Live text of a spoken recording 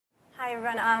Hi,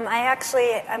 everyone.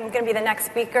 I'm going to be the next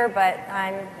speaker, but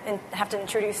I have to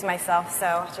introduce myself.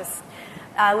 So just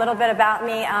a little bit about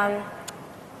me.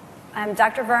 I'm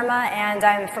Dr. Verma, and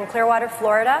I'm from Clearwater,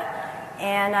 Florida.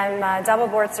 And I'm double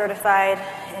board certified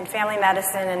in family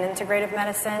medicine and integrative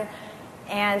medicine.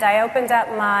 And I opened up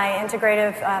my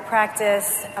integrative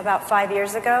practice about 5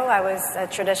 years ago. I was a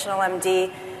traditional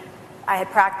MD. I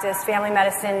had practiced family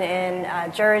medicine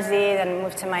in Jersey, then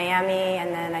moved to Miami,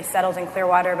 and then I settled in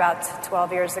Clearwater about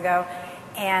 12 years ago.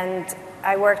 And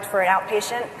I worked for an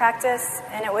outpatient practice,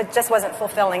 and it just wasn't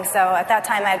fulfilling. So at that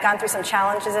time, I had gone through some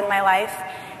challenges in my life.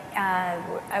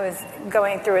 I was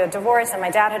going through a divorce, and my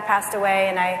dad had passed away,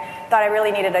 and I thought I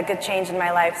really needed a good change in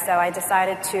my life. So I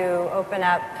decided to open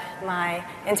up my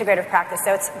integrative practice.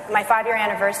 So it's my 5-year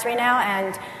anniversary now,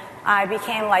 and I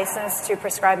became licensed to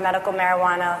prescribe medical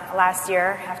marijuana last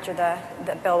year after the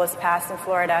bill was passed in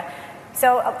Florida.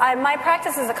 So my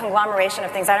practice is a conglomeration of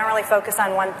things. I don't really focus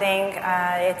on one thing.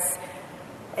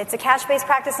 It's a cash-based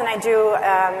practice, and I do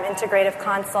integrative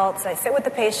consults. I sit with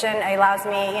the patient. It allows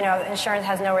me, insurance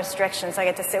has no restrictions. So I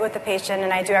get to sit with the patient,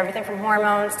 and I do everything from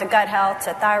hormones to gut health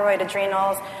to thyroid,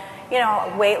 adrenals,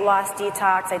 weight loss,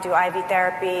 detox. I do IV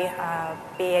therapy,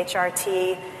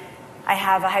 BHRT. I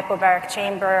have a hypobaric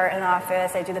chamber in the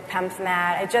office. I do the PEMF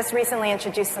mat. I just recently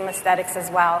introduced some aesthetics as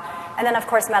well. And then, of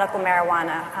course, medical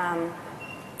marijuana.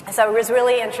 So I was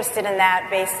really interested in that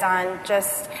based on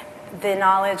just the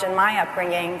knowledge and my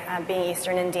upbringing being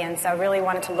Eastern Indian. So I really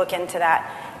wanted to look into that.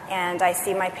 And I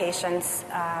see my patients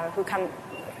who come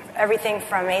everything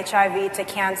from HIV to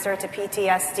cancer to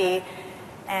PTSD.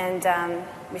 And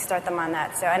we start them on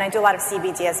that. And I do a lot of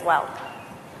CBD as well.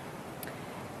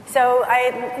 So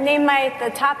I named the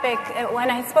topic, when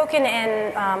I had spoken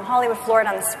in Hollywood,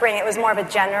 Florida in the spring, it was more of a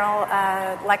general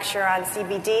lecture on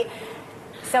CBD.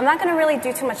 So I'm not going to really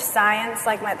do too much science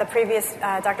like the previous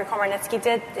Dr. Komarnitsky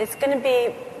did. It's going to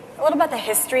be a little about the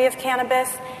history of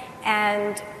cannabis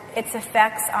and its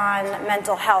effects on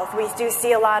mental health. We do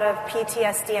see a lot of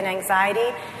PTSD and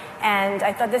anxiety, and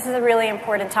I thought this is a really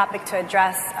important topic to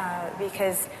address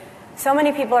because so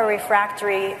many people are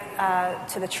refractory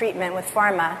to the treatment with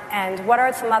pharma, and what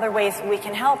are some other ways we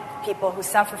can help people who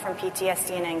suffer from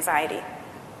PTSD and anxiety?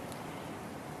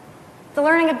 The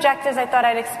learning objectives I thought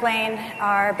I'd explain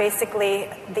are basically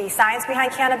the science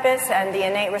behind cannabis and the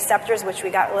innate receptors, which we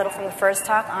got a little from the first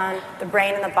talk on the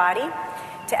brain and the body,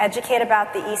 to educate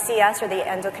about the ECS, or the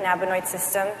endocannabinoid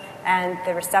system, and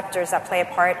the receptors that play a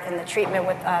part in the treatment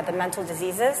with the mental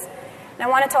diseases. And I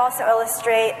wanted to also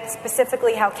illustrate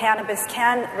specifically how cannabis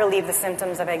can relieve the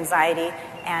symptoms of anxiety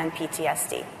and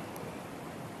PTSD.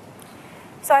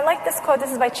 So I like this quote.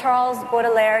 This is by Charles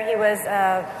Baudelaire. He was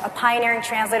a pioneering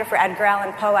translator for Edgar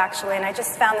Allan Poe, actually, and I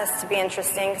just found this to be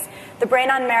interesting. The brain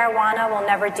on marijuana will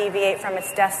never deviate from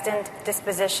its destined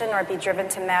disposition or be driven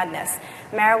to madness.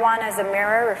 Marijuana is a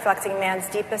mirror reflecting man's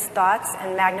deepest thoughts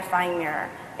and magnifying mirror.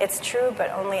 It's true, but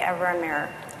only ever a mirror.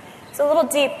 It's a little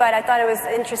deep, but I thought it was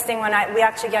interesting when we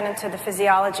actually get into the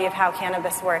physiology of how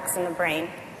cannabis works in the brain.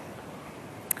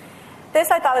 This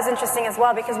I thought was interesting as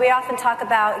well because we often talk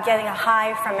about getting a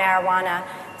high from marijuana.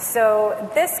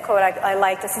 So this quote I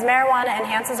like. This is, marijuana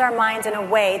enhances our minds in a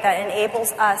way that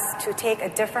enables us to take a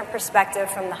different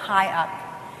perspective from the high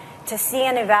up, to see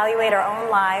and evaluate our own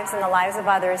lives and the lives of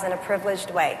others in a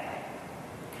privileged way.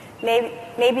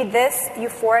 Maybe this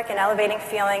euphoric and elevating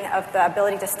feeling of the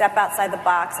ability to step outside the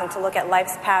box and to look at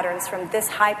life's patterns from this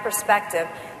high perspective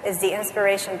is the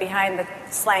inspiration behind the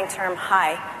slang term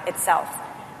high itself.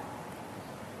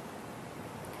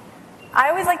 I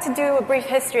always like to do a brief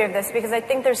history of this because I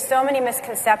think there's so many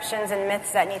misconceptions and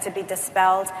myths that need to be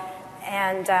dispelled.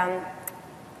 And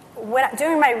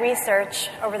doing my research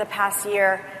over the past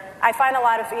year, I find a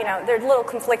lot of, there's a little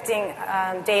conflicting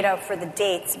data for the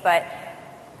dates, but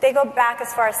they go back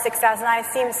as far as 6,000. I've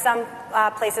seen some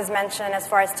places mention as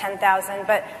far as 10,000.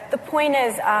 But the point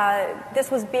is,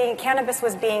 cannabis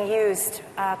was being used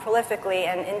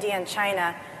prolifically in India and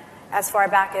China as far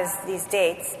back as these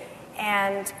dates.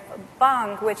 And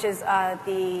bhang, which is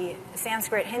the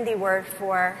Sanskrit Hindi word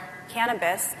for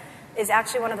cannabis, is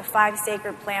actually one of the 5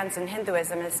 sacred plants in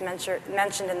Hinduism. It's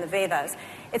mentioned in the Vedas.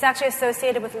 It's actually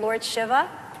associated with Lord Shiva.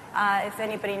 If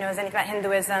anybody knows anything about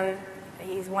Hinduism,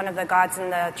 he's one of the gods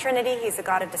in the Trinity. He's the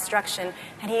god of destruction.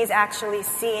 And he's actually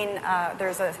seen,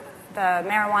 the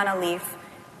marijuana leaf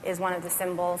is one of the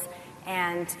symbols,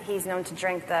 and he's known to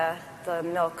drink the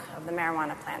milk of the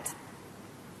marijuana plant.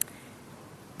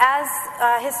 As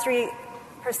history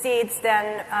proceeds,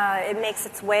 then it makes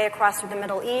its way across through the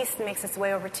Middle East, makes its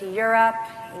way over to Europe,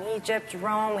 in Egypt,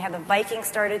 Rome. We have the Vikings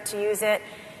started to use it.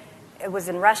 It was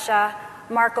in Russia.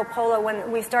 Marco Polo, when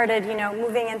we started,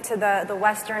 moving into the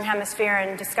Western Hemisphere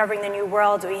and discovering the New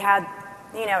World, we had,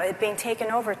 it being taken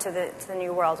over to the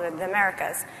New World, or the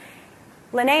Americas.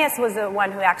 Linnaeus was the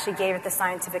one who actually gave it the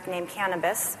scientific name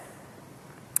cannabis,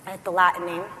 the Latin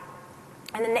name.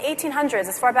 And in the 1800s,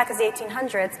 as far back as the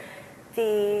 1800s,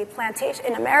 the plantation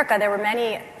in America, there were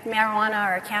many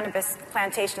marijuana or cannabis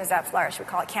plantations that flourished. We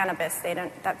call it cannabis.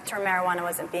 That term marijuana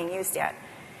wasn't being used yet.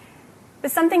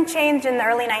 But something changed in the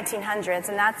early 1900s,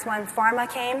 and that's when pharma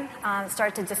came,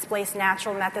 started to displace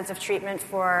natural methods of treatment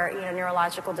for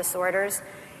neurological disorders.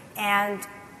 And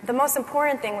the most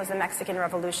important thing was the Mexican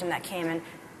Revolution that came and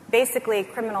basically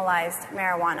criminalized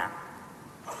marijuana.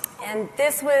 And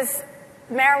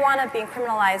marijuana being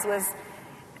criminalized was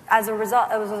a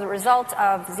result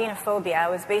of xenophobia. It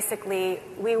was basically,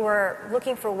 we were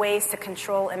looking for ways to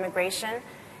control immigration,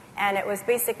 and it was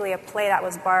basically a play that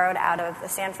was borrowed out of the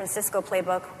San Francisco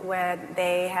playbook, where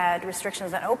they had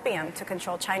restrictions on opium to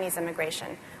control Chinese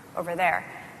immigration over there.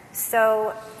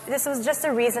 So this was just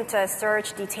a reason to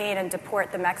search, detain, and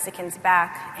deport the Mexicans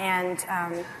back.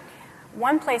 And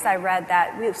one place I read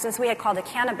that, since we had called it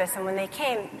cannabis, and when they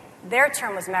came, their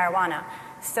term was marijuana.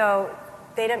 So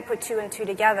they didn't put two and two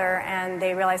together, and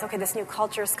they realized, okay, this new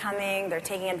culture is coming. They're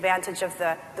taking advantage of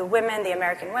the women, the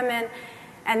American women.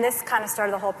 And this kind of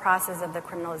started the whole process of the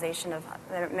criminalization of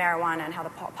marijuana and how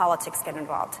the politics get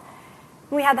involved.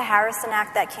 We had the Harrison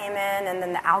Act that came in, and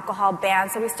then the alcohol ban.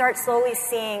 So we start slowly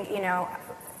seeing,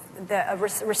 the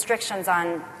restrictions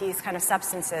on these kind of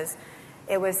substances.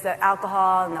 It was the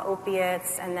alcohol and the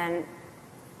opiates, and then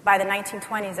by the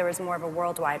 1920s, there was more of a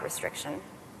worldwide restriction.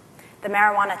 The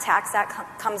Marijuana Tax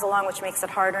Act comes along, which makes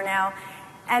it harder now.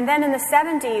 And then in the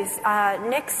 70s,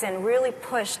 Nixon really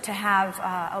pushed to have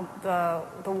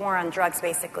the war on drugs,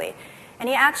 basically. And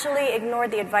he actually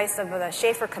ignored the advice of the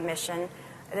Schaefer Commission.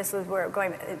 This was where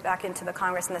going back into the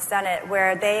Congress and the Senate,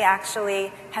 where they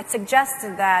actually had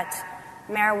suggested that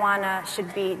marijuana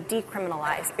should be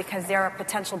decriminalized because there are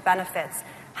potential benefits.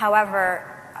 However,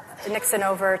 Nixon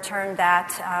overturned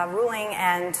that ruling,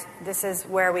 and this is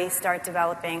where we start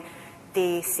developing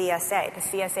the CSA. The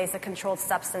CSA is the Controlled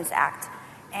Substance Act.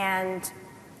 And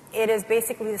it is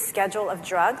basically the schedule of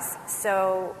drugs.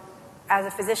 So as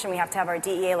a physician, we have to have our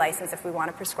DEA license if we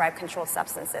want to prescribe controlled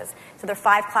substances. So there are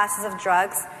 5 classes of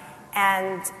drugs.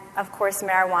 And, of course,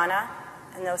 marijuana,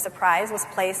 no surprise, was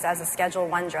placed as a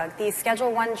Schedule I drug. These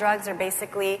Schedule I drugs are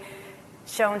basically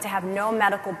shown to have no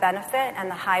medical benefit and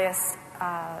the highest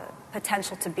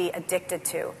potential to be addicted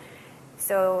to.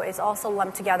 So it's also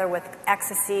lumped together with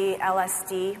ecstasy,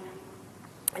 LSD,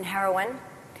 and heroin.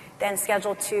 Then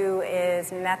Schedule II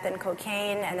is meth and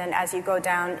cocaine, and then as you go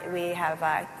down, we have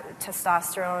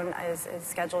testosterone is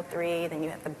Schedule III, then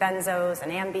you have the benzos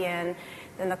and Ambien,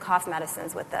 then the cough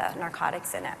medicines with the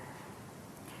narcotics in it.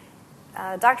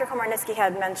 Dr. Komarnitsky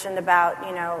had mentioned about,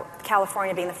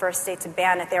 California being the first state to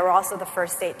ban it. They were also the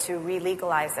first state to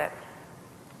re-legalize it.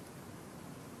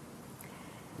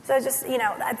 So just,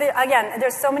 again,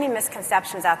 there's so many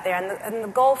misconceptions out there, and the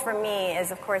goal for me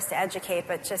is, of course, to educate,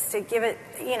 but just to give it,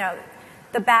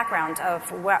 the background of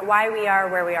why we are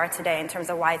where we are today in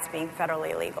terms of why it's being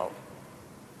federally illegal.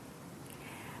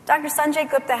 Dr. Sanjay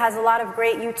Gupta has a lot of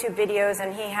great YouTube videos,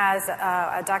 and he has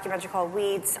a documentary called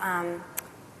Weeds.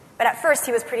 But at first,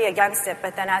 he was pretty against it,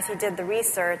 but then as he did the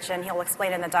research, and he'll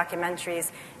explain in the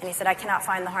documentaries, and he said, I cannot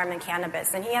find the harm in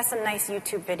cannabis. And he has some nice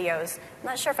YouTube videos. I'm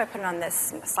not sure if I put it on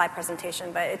this slide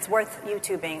presentation, but it's worth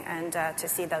YouTubing and to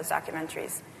see those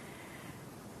documentaries.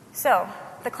 So,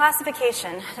 the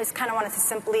classification, I just kind of wanted to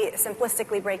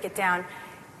simplistically break it down.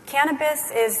 Cannabis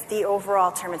is the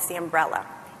overall term, it's the umbrella.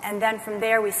 And then from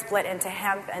there, we split into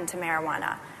hemp and to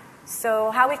marijuana. So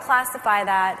how we classify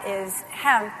that is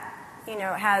hemp,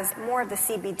 has more of the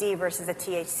CBD versus the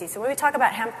THC. So when we talk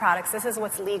about hemp products, this is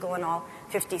what's legal in all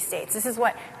 50 states. This is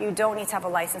what you don't need to have a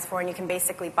license for, and you can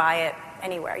basically buy it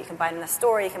anywhere. You can buy it in a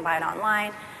store, you can buy it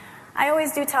online. I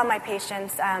always do tell my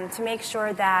patients to make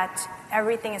sure that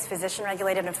everything is physician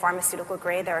regulated and pharmaceutical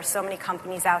grade. There are so many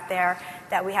companies out there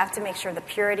that we have to make sure the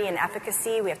purity and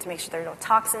efficacy. We have to make sure there are no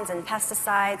toxins and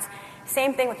pesticides.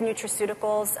 Same thing with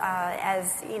nutraceuticals.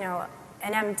 As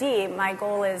an MD, my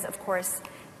goal is, of course,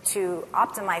 to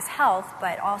optimize health,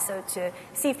 but also to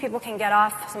see if people can get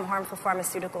off some harmful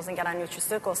pharmaceuticals and get on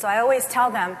nutraceuticals. So I always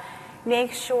tell them,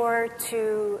 make sure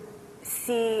to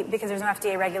see, because there's no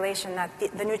FDA regulation, that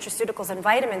the nutraceuticals and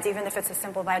vitamins, even if it's a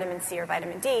simple vitamin C or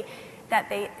vitamin D, that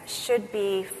they should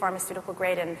be pharmaceutical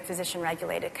grade and physician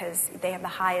regulated because they have the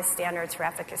highest standards for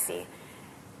efficacy.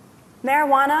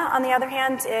 Marijuana, on the other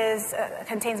hand,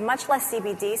 contains much less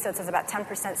CBD, so it says about 10%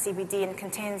 CBD, and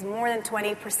contains more than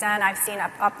 20%. I've seen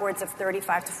upwards of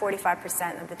 35 to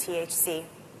 45% of the THC.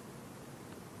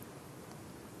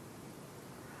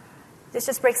 This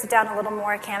just breaks it down a little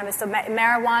more, cannabis. So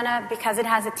marijuana, because it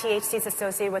has a THC, is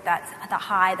associated with that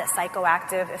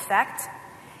psychoactive effect.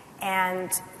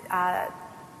 And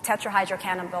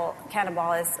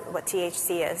tetrahydrocannabinol is what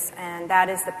THC is, and that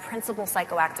is the principal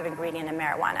psychoactive ingredient in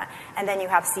marijuana. And then you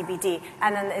have CBD,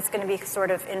 and then it's going to be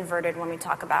sort of inverted when we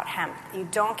talk about hemp. You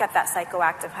don't get that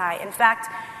psychoactive high. In fact,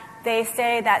 they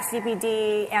say that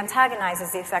CBD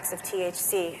antagonizes the effects of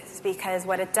THC because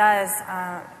what it does,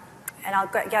 and I'll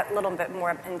get a little bit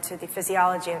more into the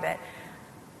physiology of it,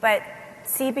 but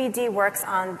CBD works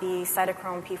on the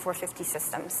cytochrome P450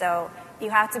 system. So you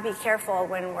have to be careful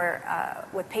when we're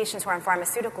with patients who are on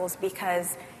pharmaceuticals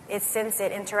because since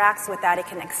it interacts with that, it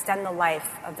can extend the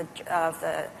life of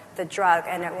the drug,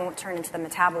 and it won't turn into the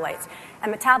metabolites.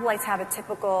 And metabolites have a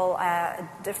typical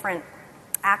different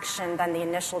action than the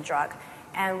initial drug.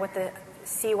 And what the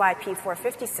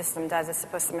CYP450 system does is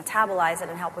supposed to metabolize it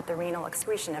and help with the renal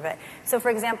excretion of it. So, for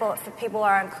example, if people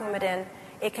are on Coumadin,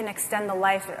 it can extend the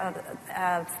life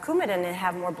of Coumadin and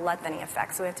have more blood thinning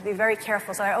effects. So we have to be very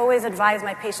careful. So I always advise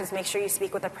my patients, make sure you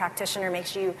speak with a practitioner, make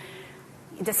sure you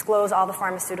disclose all the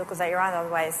pharmaceuticals that you're on,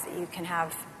 otherwise you can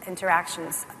have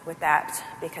interactions with that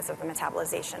because of the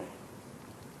metabolization.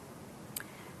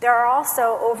 There are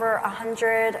also over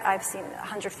 100, I've seen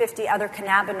 150 other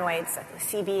cannabinoids,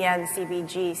 CBN,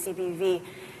 CBG, CBV,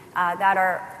 that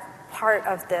are part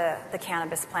of the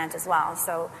cannabis plant as well.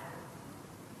 So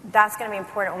that's going to be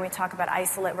important when we talk about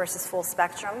isolate versus full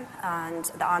spectrum and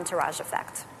the entourage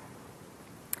effect.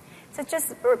 So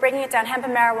just breaking it down, hemp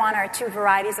and marijuana are two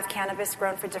varieties of cannabis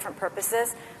grown for different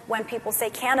purposes. When people say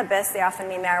cannabis, they often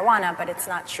mean marijuana, but it's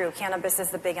not true. Cannabis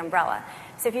is the big umbrella.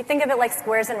 So if you think of it like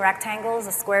squares and rectangles,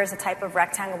 a square is a type of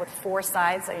rectangle with four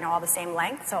sides, all the same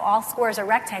length. So all squares are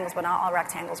rectangles, but not all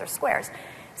rectangles are squares.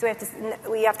 So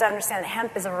we have to understand that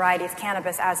hemp is a variety of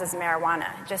cannabis, as is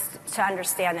marijuana. Just to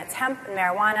understand it's hemp and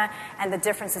marijuana, and the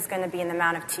difference is going to be in the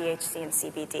amount of THC and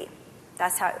CBD.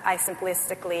 That's how I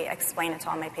simplistically explain it to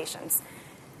all my patients.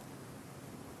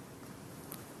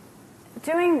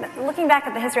 Looking back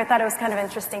at the history, I thought it was kind of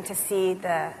interesting to see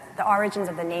the origins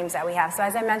of the names that we have. So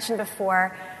as I mentioned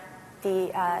before,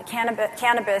 the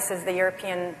cannabis is the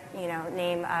European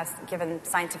name given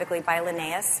scientifically by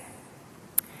Linnaeus.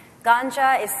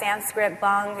 Ganja is Sanskrit,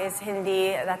 bhang is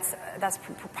Hindi. That's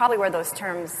probably where those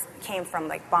terms came from,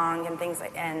 like bong and things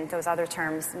and those other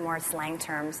terms, more slang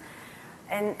terms.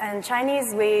 And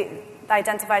Chinese, we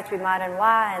identify to be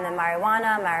maranhua, and then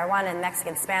marijuana in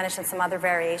Mexican Spanish, and some other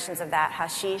variations of that,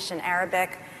 hashish in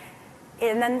Arabic.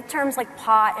 And then terms like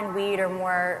pot and weed are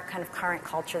more kind of current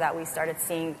culture that we started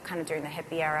seeing kind of during the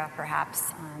hippie era,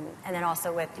 perhaps. And then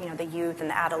also with the youth and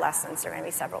the adolescents, there are going to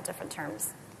be several different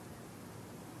terms.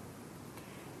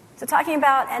 So talking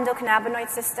about endocannabinoid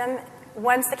system,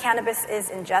 once the cannabis is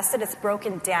ingested, it's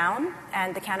broken down,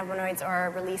 and the cannabinoids are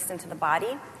released into the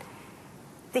body.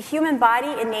 The human body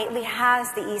innately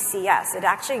has the ECS. It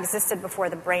actually existed before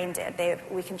the brain did.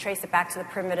 We can trace it back to the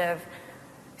primitive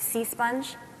sea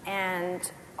sponge,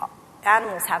 and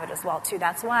animals have it as well, too.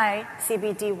 That's why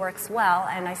CBD works well,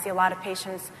 and I see a lot of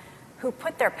patients who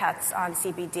put their pets on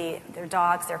CBD, their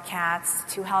dogs, their cats,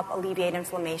 to help alleviate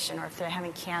inflammation, or if they're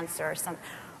having cancer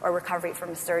or recovery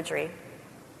from surgery.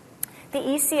 The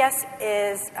ECS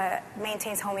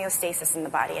maintains homeostasis in the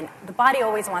body, and the body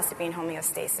always wants to be in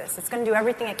homeostasis. It's going to do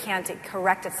everything it can to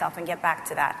correct itself and get back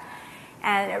to that.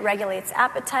 And it regulates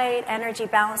appetite, energy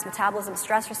balance, metabolism,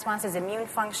 stress responses, immune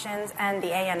functions, and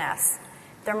the ANS,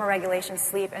 thermoregulation,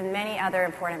 sleep, and many other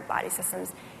important body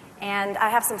systems. And I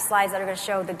have some slides that are going to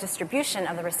show the distribution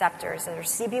of the receptors. So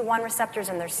there's CB1 receptors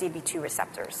and there's CB2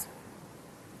 receptors.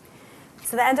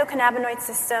 So the endocannabinoid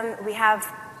system, we have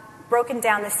broken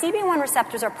down. The CB1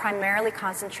 receptors are primarily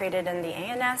concentrated in the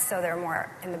ANS, so they're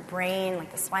more in the brain,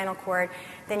 like the spinal cord.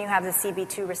 Then you have the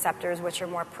CB2 receptors, which are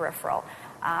more peripheral.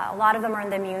 A lot of them are in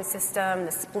the immune system,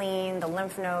 the spleen, the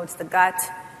lymph nodes, the gut.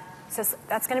 So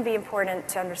that's going to be important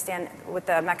to understand with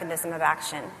the mechanism of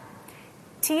action.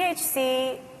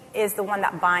 THC is the one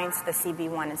that binds to the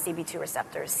CB1 and CB2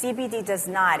 receptors. CBD does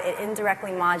not. It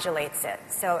indirectly modulates it.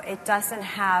 So it doesn't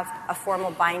have a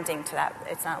formal binding to that.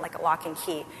 It's not like a lock and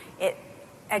key. It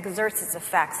exerts its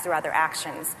effects through other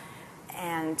actions.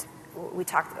 And we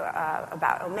talked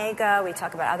about omega. We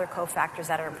talk about other cofactors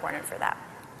that are important for that.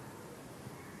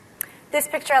 This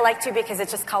picture I like too because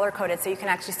it's just color-coded, so you can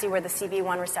actually see where the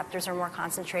CB1 receptors are more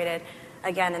concentrated.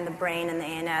 again, in the brain and the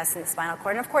ANS and the spinal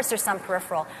cord. And of course, there's some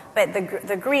peripheral, but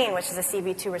the green, which is the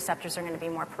CB2 receptors, are going to be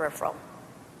more peripheral.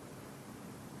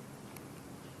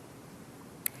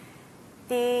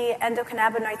 The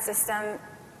endocannabinoid system,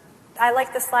 I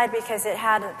like this slide because it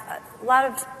had a lot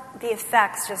of the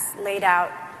effects just laid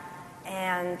out.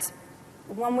 And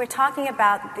when we're talking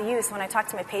about the use, when I talk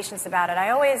to my patients about it, I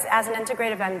always, as an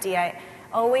integrative MD, I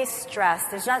always stress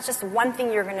there's not just one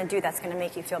thing you're going to do that's going to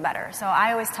make you feel better. So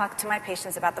I always talk to my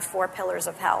patients about the 4 pillars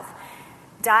of health.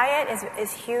 Diet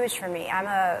is huge for me. I'm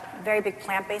a very big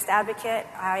plant-based advocate.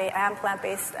 I am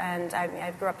plant-based, and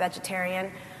I grew up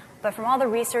vegetarian. But from all the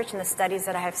research and the studies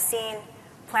that I have seen,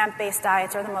 plant-based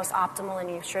diets are the most optimal in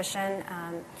nutrition.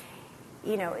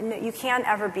 You can't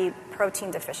ever be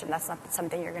protein deficient. That's not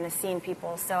something you're going to see in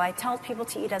people. So I tell people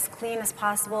to eat as clean as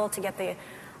possible to get the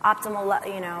optimal,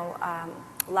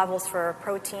 levels for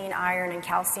protein, iron, and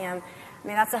calcium. I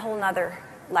mean, that's a whole nother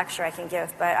lecture I can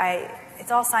give, but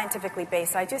it's all scientifically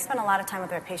based. So I do spend a lot of time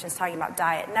with my patients talking about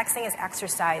diet. Next thing is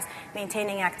exercise,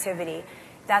 maintaining activity.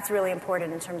 That's really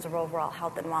important in terms of overall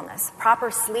health and wellness.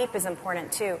 Proper sleep is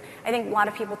important too. I think a lot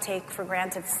of people take for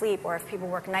granted sleep, or if people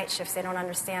work night shifts, they don't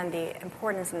understand the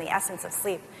importance and the essence of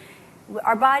sleep.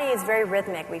 Our body is very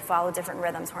rhythmic. We follow different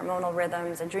rhythms, hormonal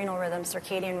rhythms, adrenal rhythms,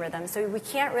 circadian rhythms, so we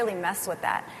can't really mess with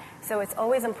that. So it's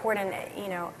always important,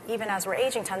 even as we're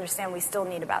aging, to understand we still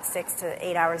need about 6 to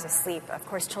 8 hours of sleep. Of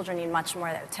course, children need much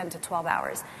more, 10 to 12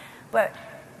 hours. But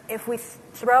if we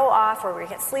throw off or we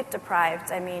get sleep deprived,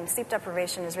 sleep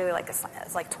deprivation is really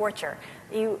it's like torture.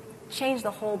 You change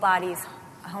the whole body's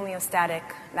homeostatic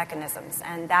mechanisms,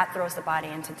 and that throws the body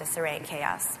into disarray and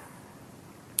chaos.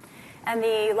 And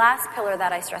the last pillar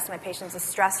that I stress to my patients is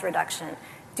stress reduction.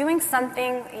 Doing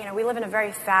something, we live in a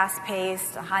very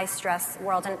fast-paced, high-stress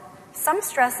world, and some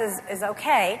stress is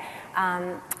okay,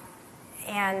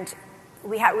 and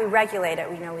we regulate it.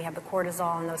 We have the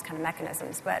cortisol and those kind of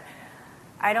mechanisms, but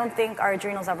I don't think our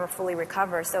adrenals ever fully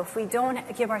recover. So if we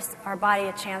don't give our body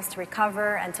a chance to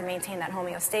recover and to maintain that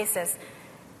homeostasis,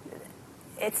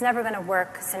 it's never going to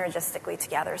work synergistically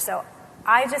together. So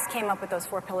I just came up with those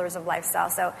 4 pillars of lifestyle.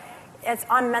 So it's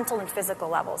on mental and physical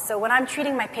levels. So when I'm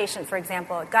treating my patient, for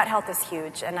example, gut health is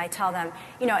huge, and I tell them,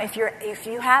 if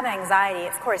you have anxiety,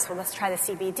 of course, well, let's try the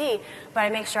CBD, but I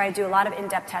make sure I do a lot of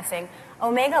in-depth testing.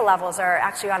 Omega levels are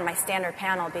actually on my standard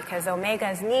panel because omega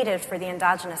is needed for the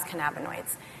endogenous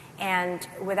cannabinoids. And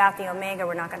without the omega,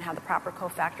 we're not going to have the proper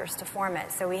cofactors to form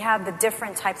it. So we have the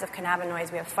different types of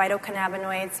cannabinoids. We have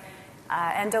phytocannabinoids,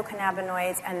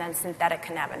 endocannabinoids, and then synthetic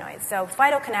cannabinoids. So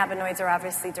phytocannabinoids are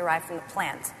obviously derived from the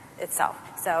plant itself,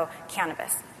 so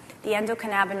cannabis. The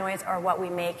endocannabinoids are what we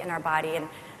make in our body, and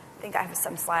I think I have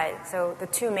some slides. So the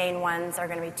 2 main ones are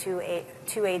going to be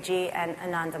 2-AG and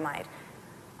anandamide.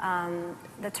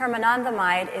 The term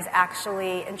anandamide is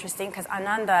actually interesting because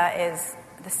ananda is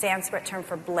the Sanskrit term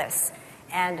for bliss.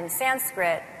 And in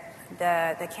Sanskrit,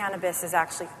 the cannabis is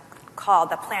actually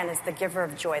called, the plant is the giver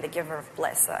of joy, the giver of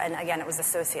bliss. And again, it's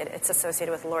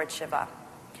associated with Lord Shiva.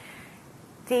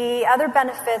 The other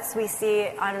benefits we see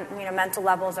on mental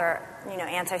levels are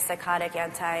antipsychotic,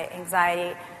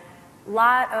 anti-anxiety. A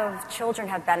lot of children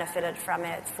have benefited from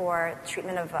it for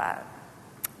treatment of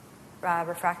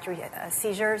refractory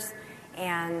seizures,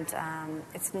 and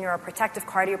it's neuroprotective,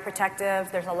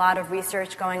 cardioprotective. There's a lot of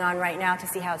research going on right now to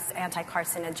see how it's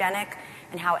anti-carcinogenic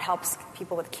and how it helps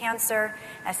people with cancer,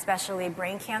 especially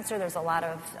brain cancer. There's a lot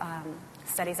of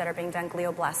studies that are being done,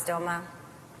 glioblastoma.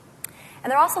 And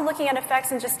they're also looking at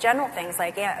effects in just general things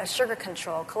like sugar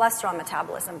control, cholesterol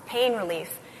metabolism, pain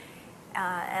relief.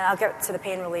 And I'll get to the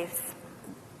pain relief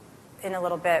in a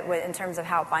little bit in terms of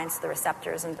how it binds to the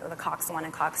receptors and the COX-1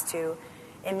 and COX-2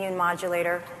 immune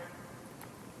modulator.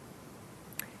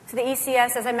 So the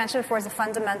ECS, as I mentioned before, is a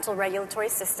fundamental regulatory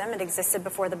system. It existed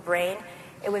before the brain.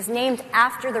 It was named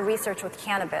after the research with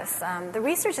cannabis. The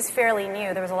research is fairly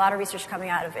new. There was a lot of research coming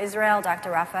out of Israel.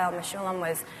 Dr. Raphael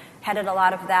Meshulam headed a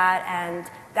lot of that, and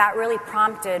that really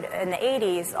prompted, in the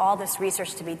 80s, all this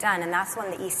research to be done, and that's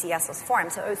when the ECS was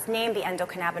formed. So it was named the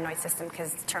endocannabinoid system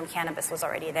because the term cannabis was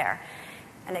already there.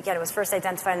 And again, it was first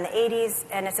identified in the 80s,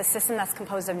 and it's a system that's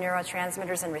composed of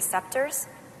neurotransmitters and receptors.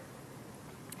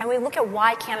 And we look at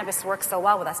why cannabis works so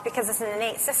well with us, because it's an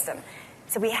innate system.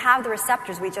 So we have the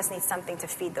receptors, we just need something to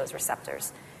feed those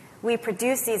receptors. We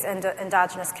produce these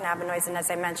endogenous cannabinoids, and as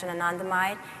I mentioned,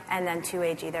 anandamide, and then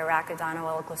 2-AG, the arachidonyl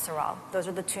L-glycerol. Those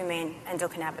are the 2 main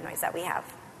endocannabinoids that we have.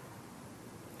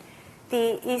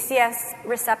 The ECS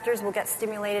receptors will get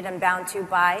stimulated and bound to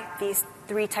by these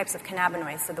 3 types of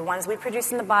cannabinoids. So the ones we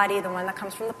produce in the body, the one that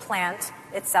comes from the plant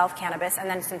itself, cannabis, and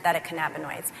then synthetic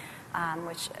cannabinoids.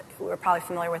 which we're probably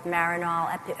familiar with Marinol.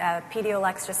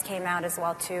 Pediolex just came out as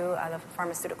well, too. The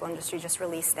pharmaceutical industry just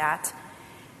released that.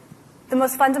 The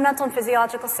most fundamental and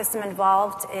physiological system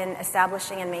involved in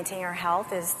establishing and maintaining our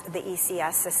health is the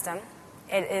ECS system.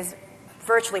 It is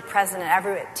virtually present in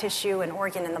every tissue and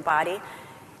organ in the body.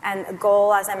 And the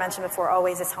goal, as I mentioned before,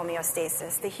 always is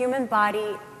homeostasis. The human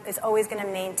body is always going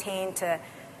to maintain to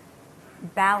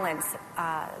balance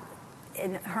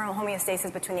in her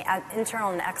homeostasis between the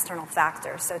internal and external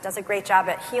factors. So it does a great job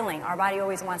at healing. Our body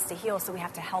always wants to heal, so we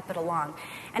have to help it along.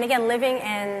 And again, living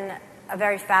in a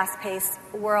very fast-paced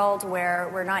world where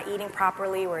we're not eating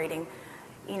properly, we're eating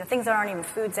things that aren't even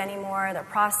foods anymore, they're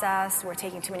processed, we're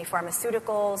taking too many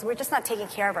pharmaceuticals, we're just not taking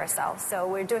care of ourselves. So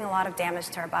we're doing a lot of damage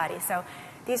to our body. So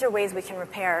these are ways we can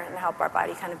repair and help our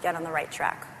body kind of get on the right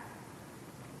track.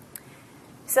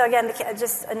 So again,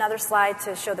 just another slide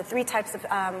to show the 3 types of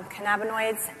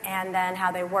cannabinoids and then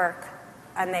how they work.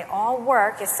 And they all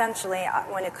work, essentially,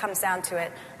 when it comes down to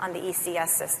it, on the ECS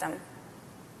system.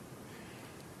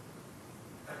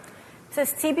 So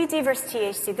CBD versus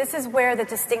THC, this is where the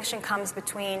distinction comes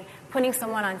between putting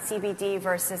someone on CBD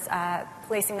versus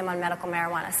placing them on medical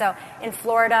marijuana. So in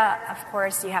Florida, of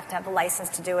course, you have to have a license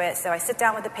to do it. So I sit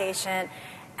down with the patient,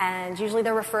 and usually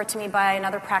they're referred to me by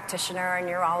another practitioner, a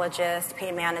neurologist,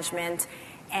 pain management,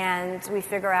 and we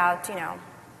figure out,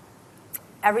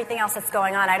 everything else that's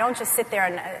going on. I don't just sit there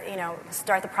and,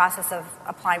 start the process of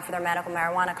applying for their medical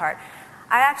marijuana card.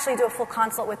 I actually do a full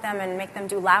consult with them and make them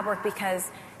do lab work because,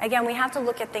 again, we have to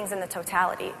look at things in the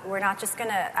totality. I'm not just going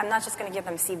to give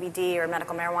them CBD or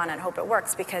medical marijuana and hope it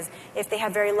works, because if they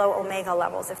have very low omega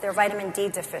levels, if they're vitamin D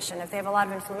deficient, if they have a lot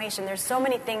of inflammation, there's so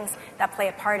many things that play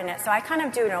a part in it. So I kind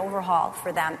of do an overhaul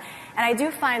for them. And I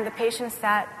do find the patients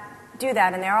that do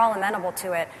that, and they're all amenable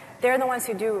to it, they're the ones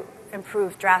who do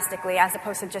improve drastically, as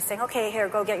opposed to just saying, okay, here,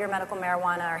 go get your medical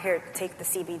marijuana, or here, take the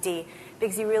CBD,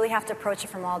 because you really have to approach it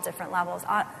from all different levels,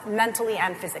 mentally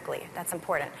and physically. That's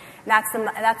important. And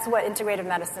that's what integrative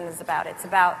medicine is about. It's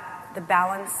about the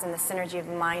balance and the synergy of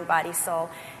mind, body, soul.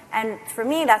 And for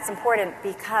me, that's important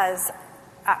because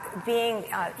being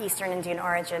Eastern Indian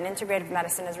origin, integrative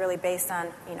medicine is really based on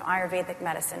Ayurvedic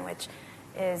medicine, which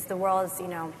is the world's,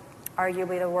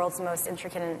 arguably the world's most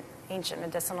intricate and ancient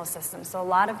medicinal system. So a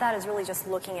lot of that is really just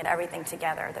looking at everything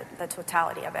together, the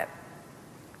totality of it.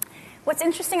 What's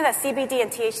interesting is that CBD and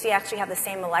THC actually have the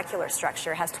same molecular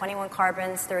structure. It has 21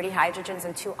 carbons, 30 hydrogens,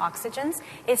 and 2 oxygens.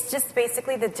 It's just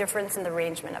basically the difference in the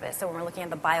arrangement of it. So when we're looking at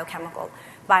the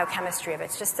biochemistry of it,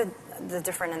 it's just the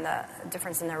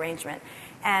difference in the arrangement.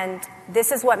 And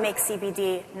this is what makes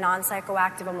CBD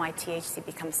non-psychoactive and why THC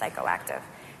becomes psychoactive.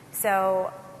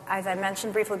 So as I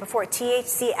mentioned briefly before,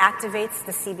 THC activates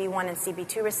the CB1 and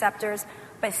CB2 receptors,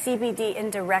 but CBD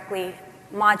indirectly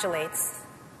modulates,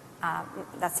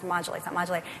 the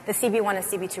CB1 and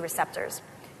CB2 receptors.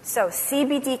 So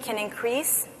CBD can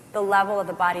increase the level of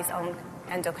the body's own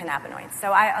endocannabinoids.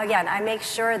 So I make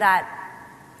sure that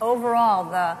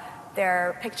overall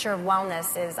their picture of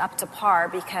wellness is up to par,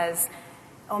 because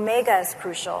omega is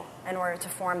crucial in order to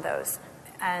form those.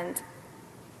 And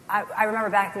I remember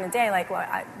back in the day,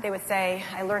 they would say,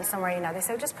 I learned somewhere, they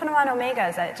said, just put them on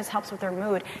omegas, that it just helps with their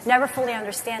mood. Never fully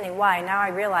understanding why. Now I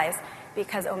realize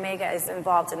because omega is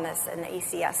involved in this, in the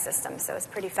ECS system, so it's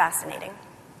pretty fascinating.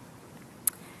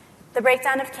 The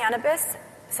breakdown of cannabis.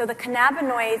 So the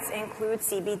cannabinoids include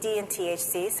CBD and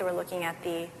THC, so we're looking at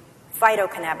the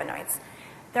phytocannabinoids.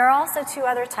 There are also 2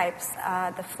 other types,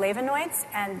 the flavonoids,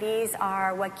 and these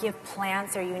are what give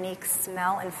plants their unique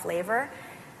smell and flavor.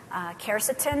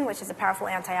 Quercetin, which is a powerful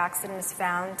antioxidant, is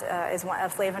found is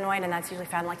a flavonoid, and that's usually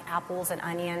found in like apples and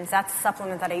onions. That's a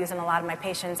supplement that I use in a lot of my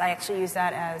patients. I actually use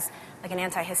that as like an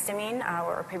antihistamine,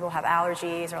 where people have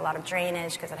allergies or a lot of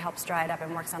drainage, because it helps dry it up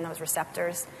and works on those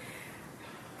receptors.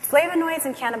 Flavonoids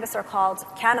in cannabis are called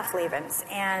cannaflavins,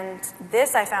 and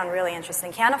this I found really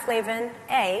interesting. Cannaflavin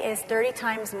A is 30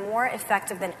 times more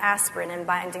effective than aspirin in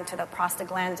binding to the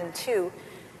prostaglandin 2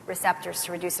 receptors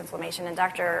to reduce inflammation, and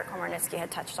Dr. Komarnitsky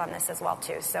had touched on this as well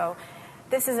too. So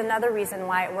this is another reason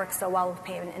why it works so well with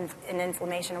pain and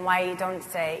inflammation, and why you don't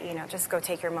say, just go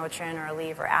take your Motrin or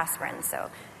Aleve or aspirin. So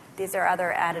these are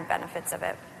other added benefits of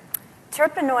it.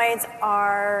 Terpenoids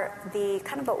are the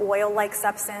kind of an oil-like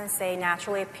substance. They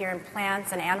naturally appear in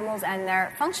plants and animals, and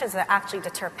their functions are actually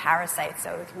deter parasites,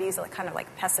 so it can be used kind of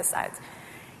like pesticides.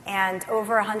 And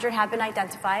over 100 have been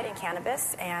identified in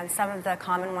cannabis, and some of the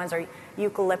common ones are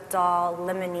eucalyptol,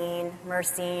 limonene,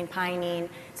 myrcene, pinene.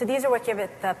 So these are what give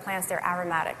it the plants their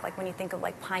aromatic, like when you think of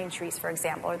like pine trees, for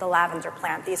example, or the lavender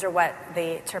plant. These are what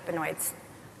the terpenoids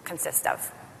consist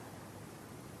of.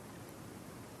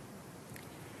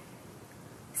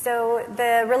 So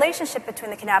the relationship between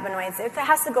the cannabinoids, it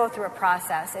has to go through a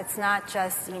process. It's not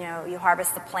just, you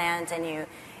harvest the plant and you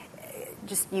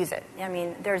just use it. I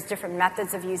mean, there's different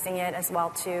methods of using it as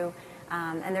well, too.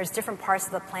 And there's different parts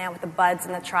of the plant with the buds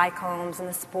and the trichomes and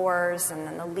the spores and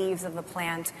then the leaves of the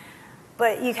plant.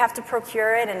 But you have to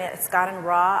procure it, and it's gotten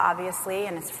raw, obviously,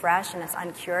 and it's fresh and it's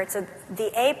uncured. So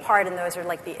the A part in those are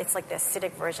it's like the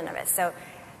acidic version of it. So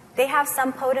they have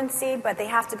some potency, but they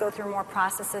have to go through more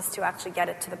processes to actually get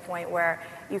it to the point where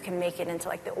you can make it into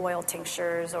like the oil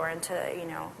tinctures or into,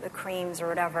 the creams or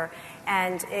whatever.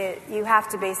 And you have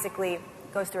to basically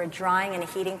go through a drying and a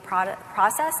heating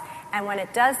process. And when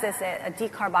it does this, a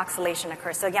decarboxylation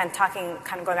occurs. So again,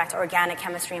 kind of going back to organic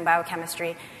chemistry and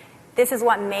biochemistry, this is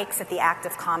what makes it the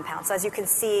active compound. So as you can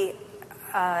see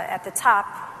at the top,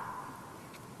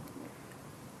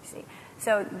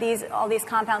 so all these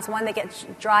compounds, when they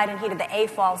get dried and heated, the A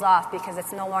falls off because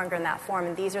it's no longer in that form,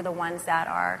 and these are the ones that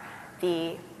are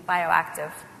the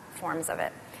bioactive forms of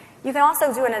it. You can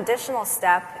also do an additional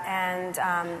step, and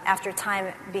after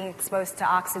time being exposed to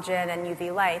oxygen and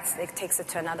UV lights, it takes it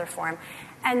to another form.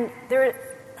 And there's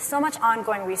so much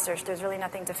ongoing research. There's really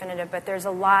nothing definitive, but there's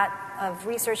a lot of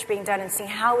research being done and seeing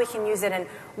how we can use it and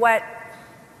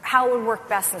how it would work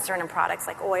best in certain products,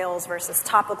 like oils versus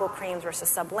topical creams versus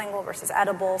sublingual versus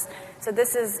edibles. So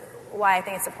this is why I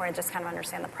think it's important to just kind of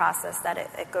understand the process that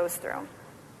it goes through.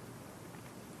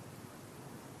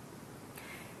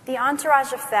 The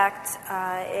entourage effect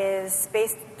is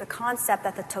the concept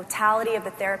that the totality of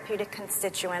the therapeutic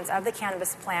constituents of the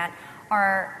cannabis plant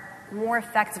are more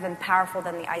effective and powerful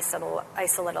than the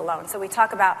isolate alone. So we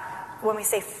talk about, when we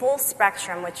say full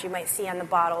spectrum, which you might see on the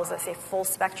bottles that say full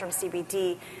spectrum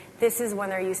CBD, this is when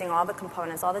they're using all the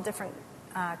components, all the different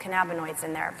cannabinoids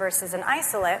in there, versus an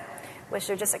isolate, which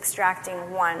they're just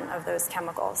extracting one of those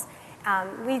chemicals.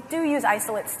 We do use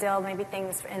isolate still, maybe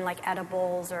things in like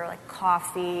edibles or like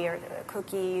coffee or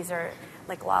cookies or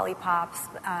like lollipops.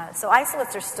 So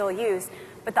isolates are still used,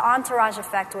 but the entourage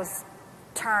effect was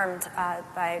termed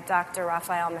by Dr.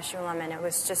 Raphael Mechoulam, and it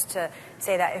was just to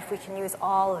say that if we can use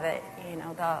all of it,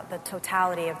 the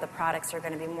totality of the products are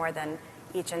going to be more than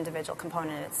each individual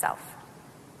component itself.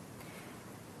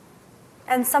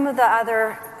 And some of the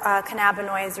other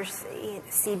cannabinoids are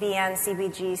CBN,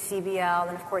 CBG, CBL,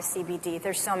 and of course CBD.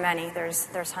 There's so many. There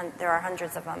are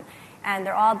hundreds of them. And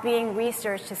they're all being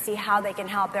researched to see how they can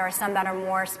help. There are some that are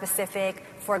more specific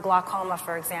for glaucoma,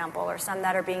 for example, or some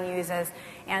that are being used as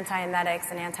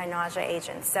antiemetics and anti-nausea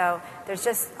agents. So there's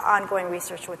just ongoing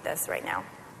research with this right now.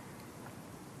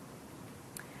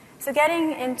 So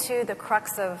getting into the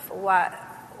crux of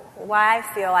why I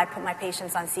feel I put my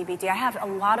patients on CBD, I have a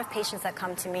lot of patients that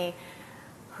come to me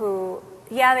who,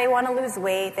 they want to lose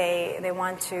weight, they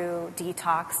want to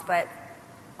detox, but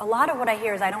a lot of what I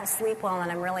hear is I don't sleep well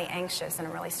and I'm really anxious and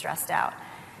I'm really stressed out.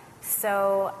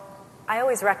 So I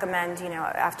always recommend,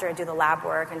 after I do the lab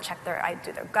work and I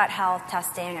do their gut health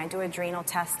testing, I do adrenal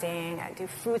testing, I do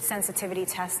food sensitivity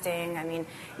testing. I mean,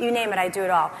 you name it, I do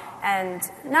it all. And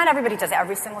not everybody does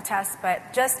every single test, but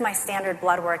just my standard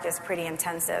blood work is pretty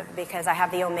intensive because I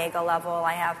have the omega level,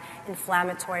 I have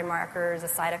inflammatory markers, the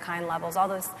cytokine levels, all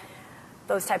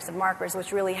those types of markers,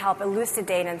 which really help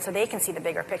elucidate and so they can see the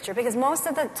bigger picture. Because most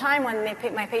of the time when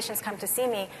my patients come to see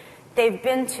me, they've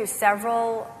been to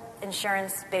several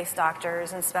insurance-based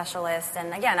doctors and specialists.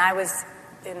 And again,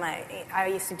 I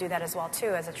used to do that as well too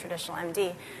as a traditional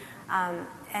MD.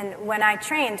 And when I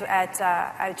trained at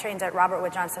Robert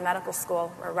Wood Johnson Medical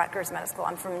School or Rutgers Medical School.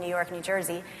 I'm from New York, New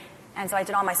Jersey, and so I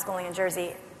did all my schooling in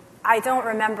Jersey. I don't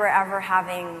remember ever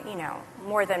having,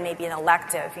 more than maybe an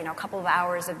elective, a couple of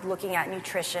hours of looking at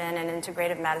nutrition and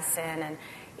integrative medicine and,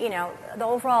 the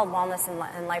overall wellness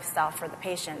and lifestyle for the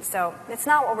patient. So it's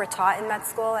not what we're taught in med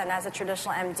school, and as a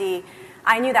traditional MD,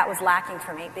 I knew that was lacking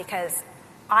for me because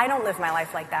I don't live my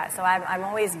life like that. So I'm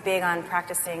always big on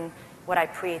practicing what I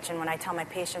preach, and when I tell my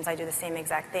patients, I do the same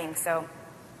exact thing. So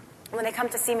when they come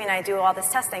to see me and I do all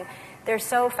this testing, they're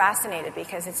so fascinated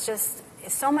because it's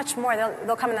so much more.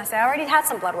 They'll come in and say, I already had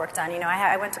some blood work done.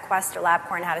 I went to Quest or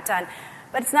LabCorp and had it done.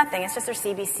 But it's nothing. It's just their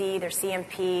CBC, their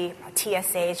CMP,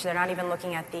 TSH. They're not even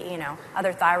looking at the,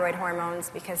 other thyroid hormones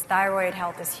because thyroid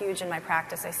health is huge in my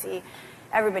practice. I see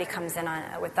everybody comes in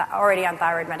already on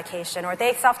thyroid medication, or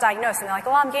they self-diagnose and they're like,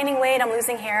 I'm gaining weight, I'm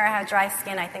losing hair, I have dry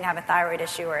skin, I think I have a thyroid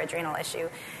issue or adrenal issue.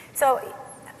 So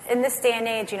in this day and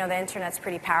age, the internet's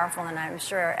pretty powerful, and I'm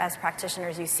sure as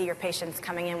practitioners you see your patients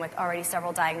coming in with already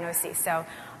several diagnoses. So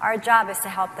our job is to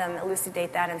help them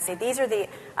elucidate that and say, these are the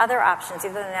other options,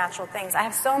 these are the natural things. I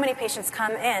have so many patients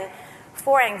come in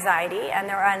for anxiety, and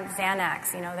they're on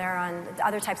Xanax, they're on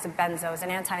other types of benzos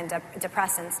and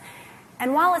antidepressants.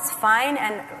 And while it's fine,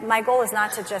 and my goal is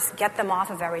not to just get them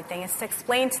off of everything, it's to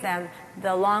explain to them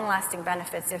the long-lasting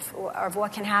benefits of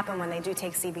what can happen when they do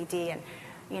take CBD,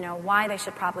 and why they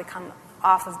should probably come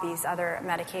off of these other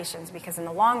medications, because in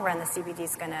the long run, the CBD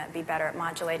is going to be better at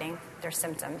modulating their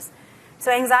symptoms.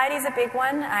 So anxiety is a big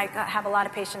one. I have a lot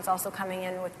of patients also coming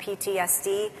in with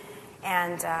PTSD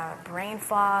and brain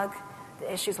fog,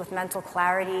 the issues with mental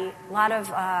clarity.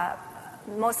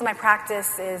 Most of my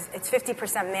practice it's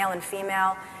 50% male and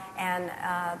female, and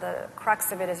the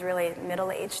crux of it is really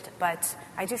middle-aged, but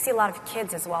I do see a lot of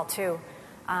kids as well too.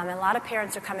 And a lot of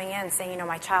parents are coming in saying,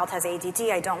 my child has ADD,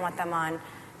 I don't want them on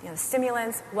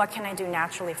stimulants, what can I do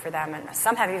naturally for them? And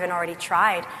some have even already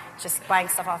tried just buying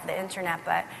stuff off the internet,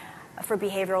 but for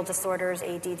behavioral disorders,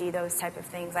 ADD, those type of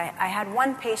things. I had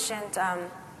one patient,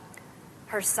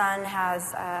 her son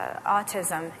has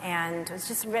autism and was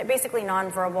just basically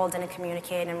nonverbal, didn't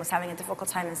communicate, and was having a difficult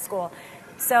time in school.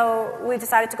 So we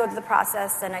decided to go through the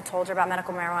process, and I told her about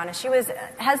medical marijuana. She was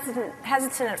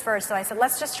hesitant at first, so I said,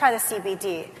 let's just try the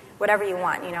CBD, whatever you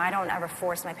want. I don't ever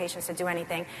force my patients to do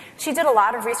anything. She did a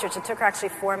lot of research. It took her actually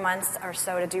 4 months or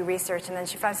so to do research, and then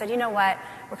she finally said, you know what,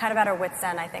 we're kind of at our wits'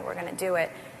 end. I think we're going to do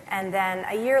it. And then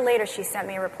a year later, she sent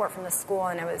me a report from the school,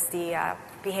 and it was the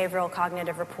behavioral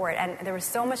cognitive report. And there was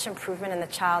so much improvement in the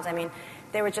child. I mean,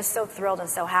 they were just so thrilled and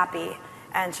so happy.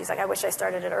 And she's like, I wish I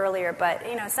started it earlier. But,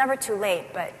 it's never too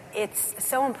late. But it's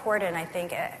so important, I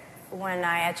think, when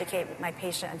I educate my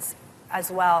patients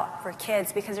as well for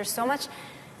kids, because there's so much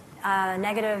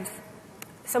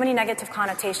so many negative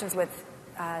connotations with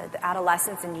the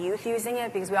adolescents and youth using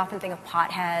it, because we often think of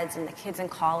potheads and the kids in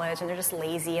college, and they're just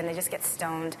lazy and they just get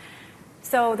stoned.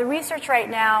 So the research right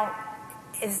now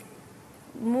is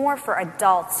more for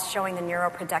adults, showing the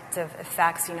neuroprotective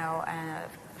effects,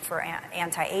 for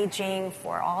anti-aging,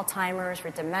 for Alzheimer's, for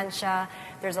dementia.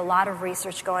 There's a lot of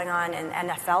research going on in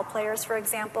NFL players, for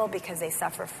example, because they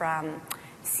suffer from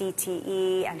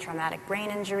CTE and traumatic brain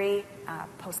injury,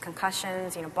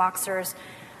 post-concussions, boxers.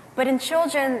 But in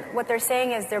children, what they're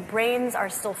saying is their brains are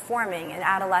still forming in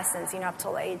adolescence, up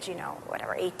till age,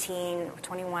 18 or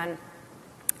 21,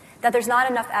 that there's not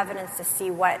enough evidence to see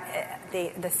what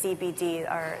the CBD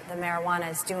or the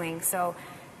marijuana is doing. So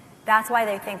that's why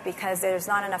they think, because there's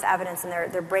not enough evidence and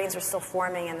their brains are still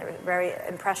forming and they're very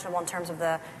impressionable in terms of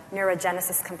the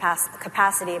neurogenesis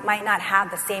capacity, it might not have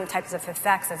the same types of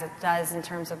effects as it does in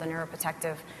terms of the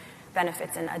neuroprotective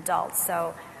benefits in adults.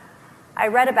 So I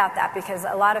read about that because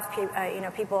a lot of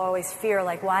people always fear,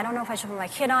 like, well, I don't know if I should put my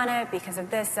kid on it because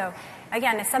of this. So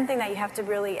again, it's something that you have to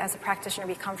really, as a practitioner,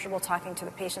 be comfortable talking to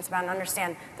the patients about and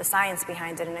understand the science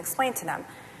behind it and explain to them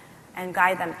and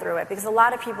guide them through it, because a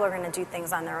lot of people are going to do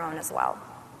things on their own as well.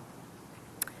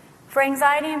 For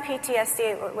anxiety and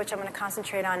PTSD, which I'm going to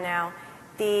concentrate on now,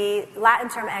 the Latin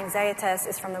term anxietas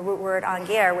is from the root word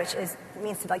angere, which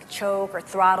means to choke or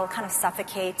throttle, kind of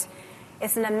suffocate.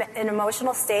 It's an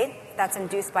emotional state that's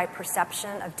induced by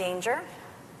perception of danger.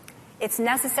 It's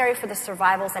necessary for the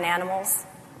survivals in animals,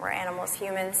 or animals,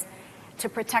 humans, to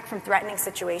protect from threatening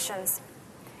situations.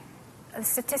 The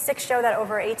statistics show that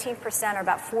over 18%, or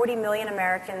about 40 million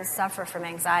Americans, suffer from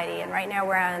anxiety. And right now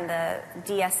we're on the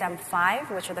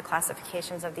DSM-5, which are the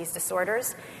classifications of these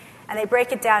disorders. And they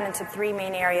break it down into 3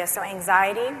 main areas. So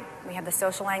anxiety, we have the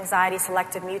social anxiety,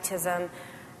 selective mutism,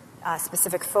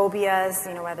 specific phobias,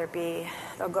 whether it be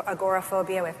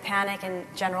agoraphobia with panic, and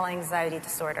general anxiety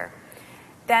disorder.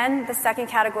 Then the second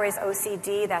category is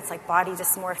OCD. That's like body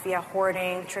dysmorphia,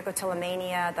 hoarding,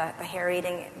 trichotillomania, the hair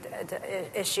eating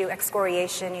issue,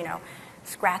 excoriation,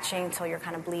 scratching till you're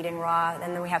kind of bleeding raw.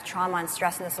 And then we have trauma and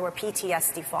stress, and this is where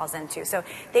PTSD falls into. So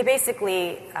they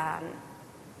basically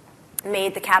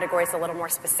made the categories a little more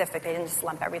specific. They didn't just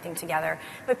lump everything together.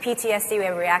 But PTSD, we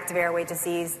have reactive airway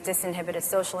disease, disinhibited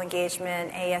social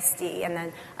engagement, ASD, and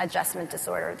then adjustment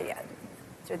disorder.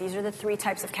 So these are the 3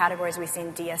 types of categories we see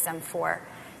in DSM-4.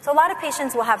 So a lot of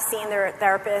patients will have seen their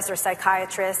therapist or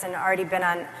psychiatrist and already been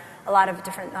on a lot of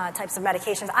different types of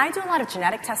medications. I do a lot of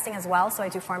genetic testing as well, so I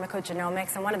do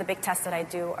pharmacogenomics, and one of the big tests that I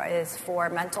do is for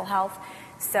mental health.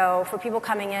 So for people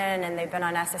coming in and they've been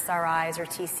on SSRIs or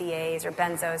TCAs or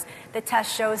benzos, the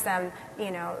test shows them,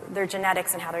 their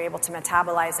genetics and how they're able to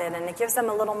metabolize it, and it gives them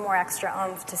a little more extra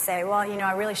oomph to say, well,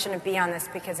 I really shouldn't be on this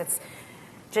because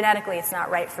genetically it's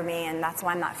not right for me, and that's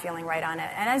why I'm not feeling right on it.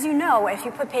 And as you know, if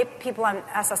you put people on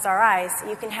SSRIs,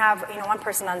 you can have one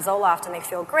person on Zoloft and they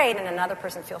feel great, and another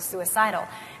person feels suicidal.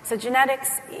 So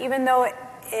genetics, even though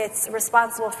it's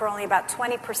responsible for only about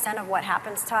 20% of what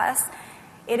happens to us,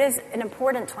 it is an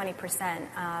important 20%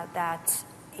 that,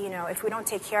 if we don't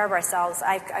take care of ourselves,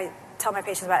 I tell my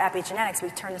patients about epigenetics, we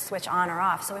turn the switch on or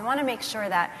off. So we want to make sure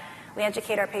that we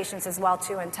educate our patients as well,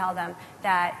 too, and tell them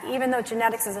that even though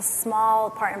genetics is a small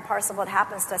part and parcel of what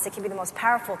happens to us, it can be the most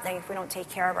powerful thing if we don't take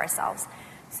care of ourselves.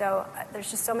 So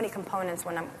there's just so many components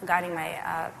when I'm guiding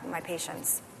my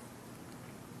patients.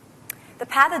 The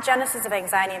pathogenesis of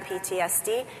anxiety and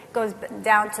PTSD goes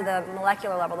down to the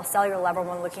molecular level, the cellular level,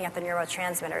 when looking at the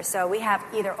neurotransmitters. So we have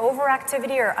either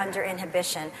overactivity or under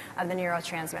inhibition of the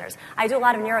neurotransmitters. I do a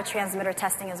lot of neurotransmitter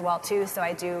testing as well, too. So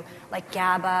I do like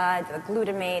GABA, the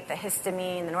glutamate, the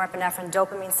histamine, the norepinephrine,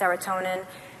 dopamine, serotonin.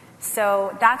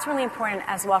 So that's really important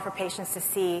as well for patients to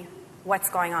see what's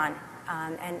going on.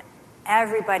 And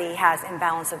everybody has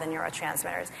imbalance of the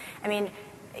neurotransmitters. I mean,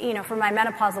 for my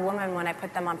menopausal women, when I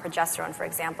put them on progesterone, for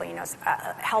example, it's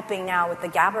helping now with the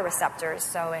GABA receptors,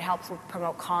 so it helps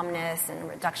promote calmness and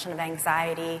reduction of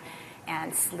anxiety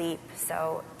and sleep.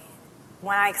 So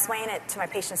when I explain it to my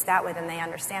patients that way, then they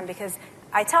understand, because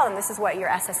I tell them this is what your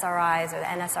SSRIs or the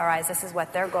NSRIs, this is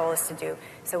what their goal is to do.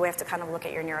 So we have to kind of look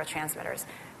at your neurotransmitters.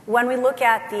 When we look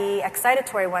at the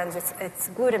excitatory ones, it's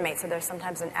glutamate, so there's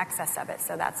sometimes an excess of it.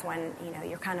 So that's when,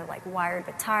 you're kind of like wired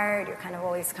but tired, you're kind of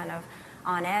always kind of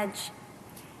on edge.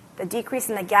 The decrease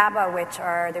in the GABA, which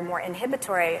are the more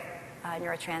inhibitory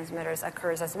neurotransmitters,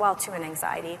 occurs as well, too, in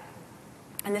anxiety.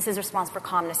 And this is responsible for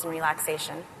calmness and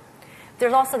relaxation.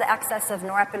 There's also the excess of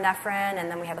norepinephrine,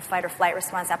 and then we have the fight or flight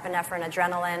response, epinephrine,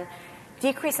 adrenaline.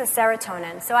 Decrease in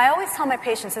serotonin. So I always tell my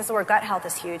patients, this is where gut health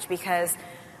is huge, because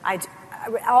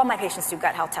all my patients do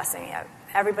gut health testing.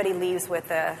 Everybody leaves with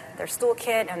their stool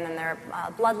kit and then their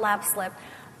blood lab slip.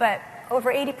 But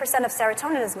over 80% of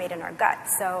serotonin is made in our gut.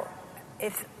 So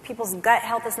if people's gut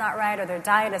health is not right or their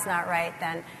diet is not right,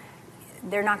 then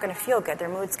they're not going to feel good. Their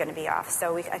mood's going to be off.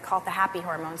 So I call it the happy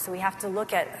hormone. So we have to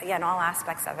look at, again, all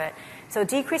aspects of it. So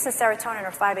decrease in serotonin,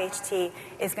 or 5-HT,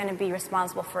 is going to be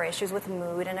responsible for issues with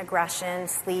mood and aggression,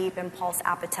 sleep, impulse,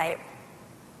 appetite.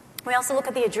 We also look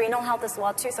at the adrenal health as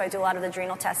well, too. So I do a lot of the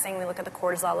adrenal testing. We look at the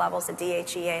cortisol levels, the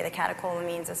DHEA, the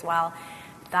catecholamines as well,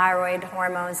 thyroid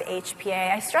hormones,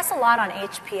 HPA. I stress a lot on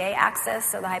HPA axis,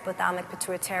 so the hypothalamic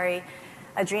pituitary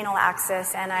adrenal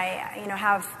axis, and I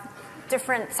have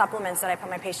different supplements that I put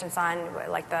my patients on,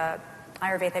 like the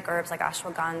Ayurvedic herbs like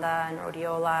ashwagandha and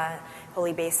rhodiola,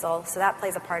 holy basil, so that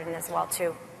plays a part in it as well,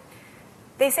 too.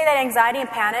 They say that anxiety and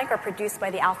panic are produced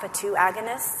by the alpha-2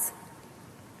 agonists.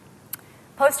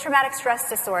 Post-traumatic stress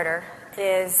disorder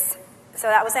so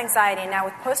that was anxiety. Now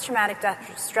with post-traumatic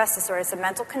stress disorder, it's a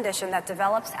mental condition that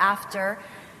develops after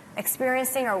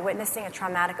experiencing or witnessing a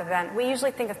traumatic event. We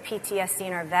usually think of PTSD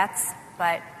in our vets,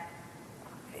 but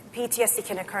PTSD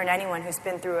can occur in anyone who's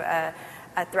been through a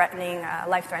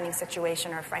life-threatening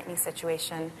situation or a frightening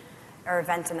situation or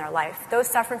event in their life. Those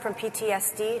suffering from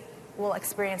PTSD will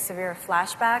experience severe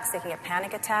flashbacks. They can get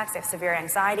panic attacks. They have severe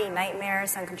anxiety,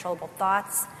 nightmares, uncontrollable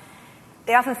thoughts.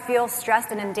 They often feel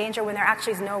stressed and in danger when there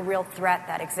actually is no real threat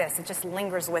that exists. It just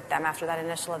lingers with them after that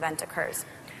initial event occurs.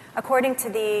 According to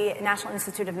the National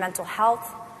Institute of Mental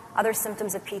Health, other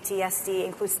symptoms of PTSD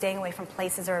include staying away from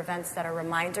places or events that are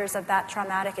reminders of that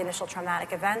initial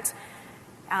traumatic event,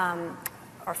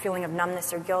 or feeling of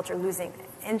numbness or guilt, or losing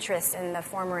interest in the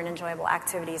former and enjoyable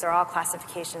activities are all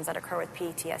classifications that occur with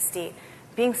PTSD.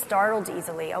 Being startled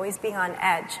easily, always being on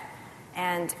edge,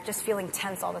 and just feeling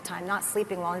tense all the time, not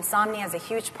sleeping well. Insomnia is a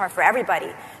huge part for everybody,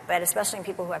 but especially in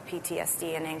people who have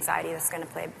PTSD and anxiety, that's going to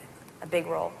play a big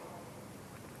role.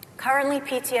 Currently,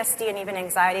 PTSD and even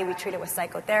anxiety, we treat it with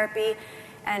psychotherapy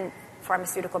and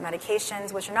pharmaceutical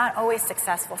medications, which are not always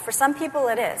successful. For some people,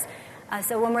 it is.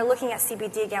 So when we're looking at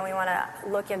CBD, again, we want to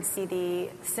look and see the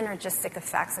synergistic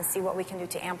effects and see what we can do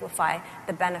to amplify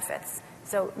the benefits.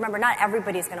 So remember, not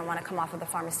everybody's going to want to come off of the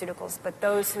pharmaceuticals, but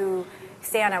those who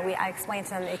stay on it, I explain to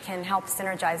them it can help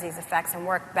synergize these effects and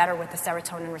work better with the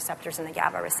serotonin receptors and the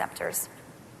GABA receptors.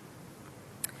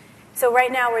 So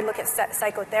right now we look at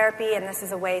psychotherapy, and this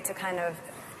is a way to kind of,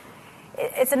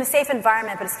 it's in a safe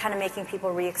environment, but it's kind of making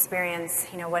people re-experience,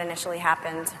 what initially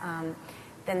happened.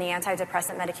 Then the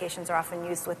antidepressant medications are often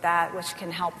used with that, which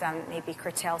can help them maybe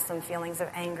curtail some feelings of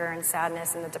anger and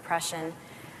sadness and the depression.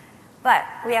 But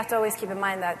we have to always keep in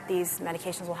mind that these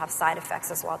medications will have side effects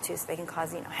as well, too. So they can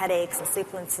cause, headaches and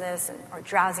sleeplessness or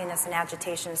drowsiness and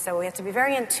agitation. So we have to be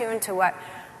very in tune to what,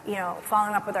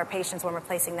 following up with our patients when we're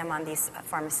placing them on these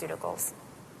pharmaceuticals.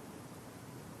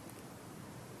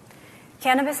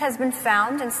 Cannabis has been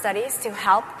found in studies to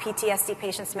help PTSD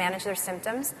patients manage their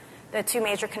symptoms. The two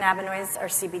major cannabinoids are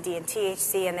CBD and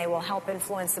THC, and they will help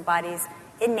influence the body's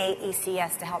innate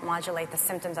ECS to help modulate the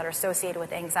symptoms that are associated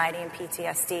with anxiety and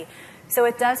PTSD. So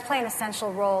it does play an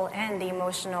essential role in the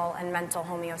emotional and mental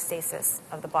homeostasis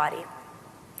of the body.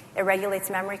 It regulates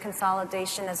memory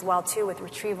consolidation as well, too, with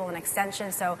retrieval and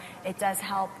extension. So it does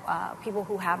help people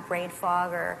who have brain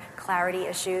fog or clarity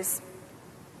issues.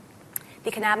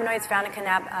 The cannabinoids found in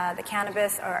the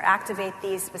cannabis activate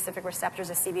these specific receptors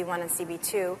of CB1 and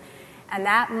CB2, and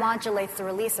that modulates the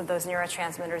release of those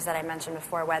neurotransmitters that I mentioned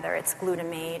before, whether it's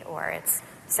glutamate or it's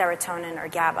serotonin or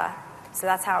GABA. So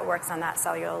that's how it works on that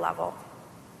cellular level.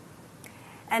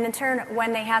 And in turn,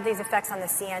 when they have these effects on the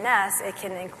CNS, it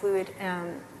can include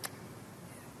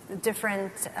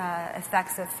different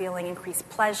effects of feeling increased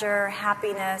pleasure,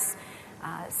 happiness,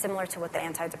 similar to what the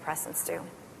antidepressants do.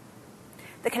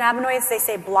 The cannabinoids, they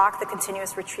say, block the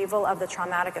continuous retrieval of the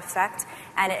traumatic effect,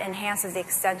 and it enhances the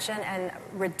extension and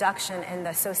reduction in the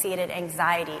associated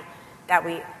anxiety that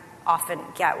we often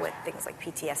get with things like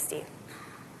PTSD.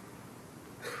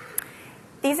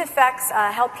 These effects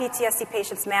help PTSD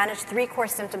patients manage 3 core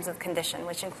symptoms of condition,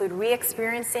 which include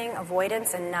re-experiencing,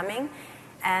 avoidance, and numbing,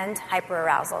 and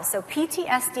hyperarousal. So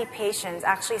PTSD patients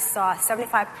actually saw a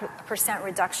 75%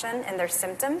 reduction in their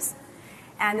symptoms,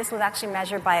 and this was actually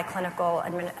measured by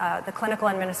the clinical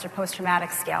administered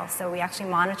post-traumatic scale. So we actually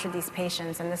monitored these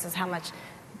patients, and this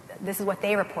is what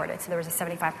they reported. So there was a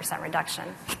 75% reduction.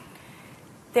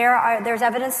 There's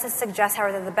evidence to suggest,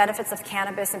 however, that the benefits of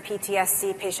cannabis in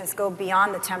PTSD patients go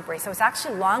beyond the temporary. So it's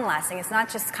actually long-lasting. It's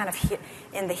not just kind of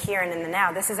in the here and in the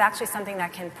now. This is actually something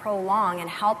that can prolong and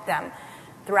help them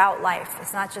throughout life.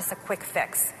 It's not just a quick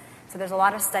fix. So there's a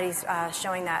lot of studies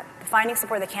showing that. The findings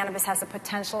support that cannabis has the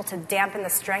potential to dampen the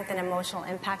strength and emotional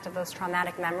impact of those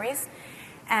traumatic memories.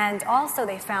 And also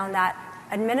they found that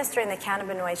administering the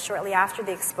cannabinoids shortly after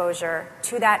the exposure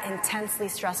to that intensely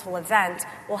stressful event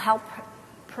will help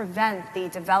prevent the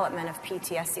development of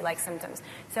PTSD-like symptoms.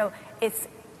 So it's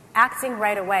acting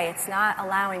right away. It's not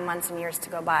allowing months and years to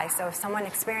go by. So if someone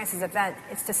experiences an event,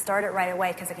 it's to start it right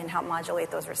away because it can help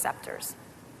modulate those receptors.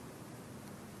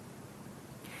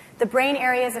 The brain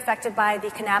areas affected by the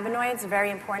cannabinoids are very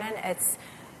important. It's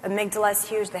amygdala is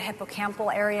huge. The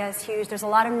hippocampal area is huge. There's a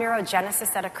lot of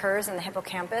neurogenesis that occurs in the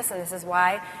hippocampus, and this is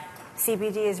why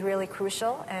CBD is really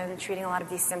crucial in treating a lot of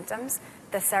these symptoms.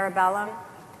 The cerebellum,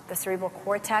 the cerebral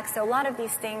cortex. So a lot of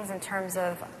these things in terms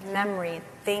of memory,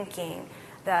 thinking,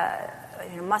 the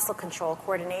muscle control,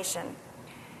 coordination.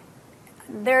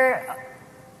 There's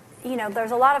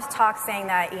a lot of talk saying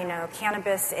that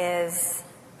cannabis is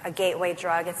a gateway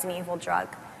drug, it's an evil drug.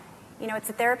 It's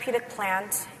a therapeutic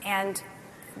plant, and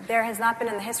there has not been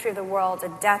in the history of the world a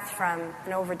death from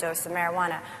an overdose of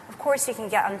marijuana. Of course, you can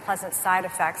get unpleasant side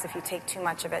effects if you take too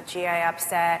much of it, GI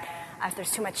upset. If there's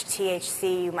too much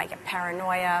THC, you might get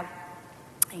paranoia,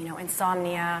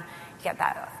 insomnia, you get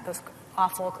those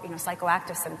awful,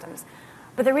 psychoactive symptoms.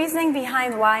 But the reasoning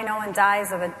behind why no one dies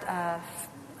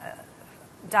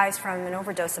from an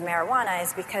overdose of marijuana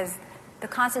is because the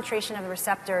concentration of the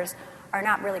receptors are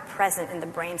not really present in the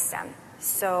brainstem.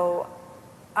 So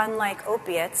unlike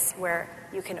opiates, where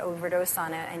you can overdose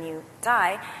on it and you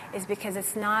die, is because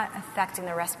it's not affecting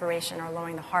the respiration or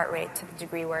lowering the heart rate to the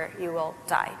degree where you will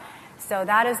die. So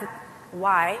that is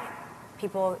why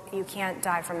you can't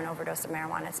die from an overdose of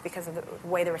marijuana. It's because of the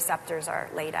way the receptors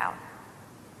are laid out.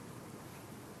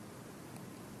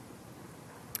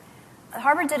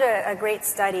 Harvard did a great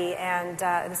study, and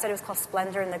the study was called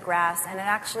Splendor in the Grass, and it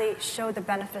actually showed the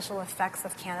beneficial effects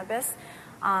of cannabis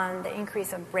on the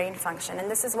increase of brain function.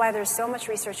 And this is why there's so much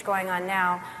research going on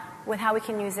now with how we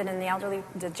can use it in the elderly,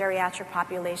 the geriatric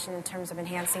population in terms of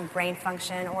enhancing brain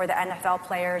function, or the NFL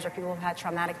players or people who've had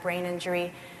traumatic brain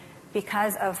injury,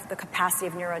 because of the capacity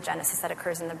of neurogenesis that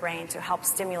occurs in the brain to help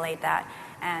stimulate that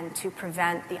and to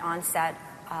prevent the onset.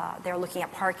 They're looking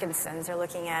at Parkinson's, they're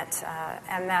looking at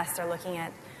MS, they're looking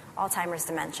at Alzheimer's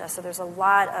dementia. So there's a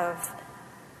lot of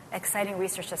exciting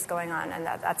research that's going on, and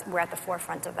we're at the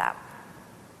forefront of that.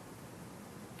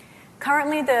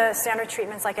 Currently, the standard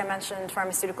treatments, like I mentioned,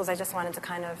 pharmaceuticals, I just wanted to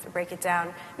kind of break it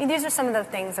down. These are some of the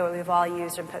things that we've all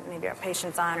used or put maybe our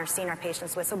patients on or seen our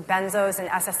patients with. So benzos and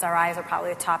SSRIs are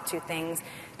probably the top 2 things.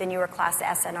 The newer class, the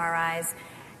SNRIs.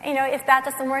 If that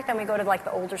doesn't work, then we go to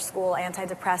the older school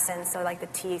antidepressants, so like the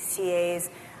TCAs.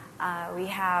 We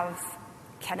have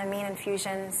ketamine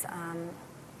infusions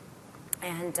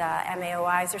and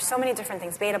MAOIs. There's so many different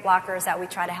things, beta blockers, that we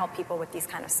try to help people with these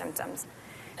kind of symptoms.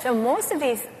 So most of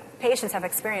these patients have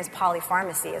experienced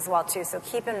polypharmacy as well, too. So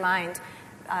keep in mind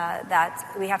that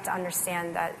we have to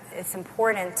understand that it's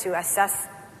important to assess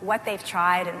what they've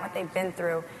tried and what they've been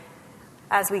through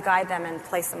as we guide them and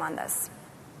place them on this.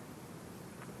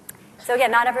 So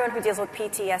again, not everyone who deals with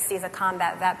PTSD is a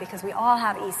combat vet, because we all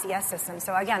have ECS systems.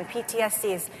 So again,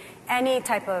 PTSD is any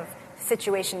type of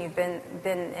situation you've been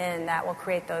in that will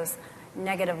create those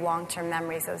negative long-term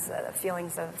memories, those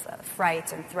feelings of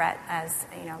fright and threat as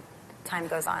time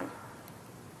goes on.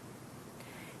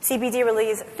 CBD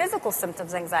relieves physical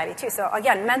symptoms of anxiety too. So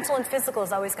again, mental and physical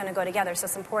is always going to go together. So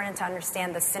it's important to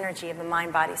understand the synergy of the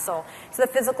mind, body, soul. So the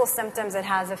physical symptoms, it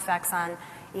has effects on,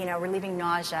 relieving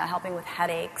nausea, helping with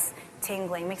headaches,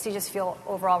 tingling, makes you just feel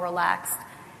overall relaxed.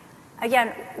 Again,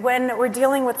 when we're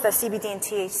dealing with the CBD and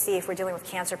THC, if we're dealing with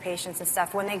cancer patients and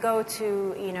stuff, when they go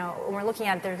to, when we're looking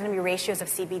at it, there's going to be ratios of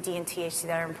CBD and THC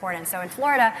that are important. So in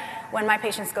Florida, when my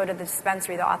patients go to the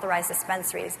dispensary, the authorized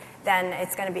dispensaries, then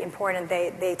it's going to be important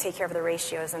they take care of the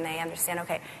ratios and they understand,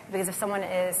 okay, because if someone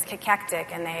is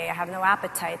cachectic and they have no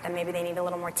appetite, then maybe they need a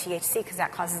little more THC because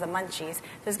that causes the munchies.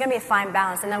 There's going to be a fine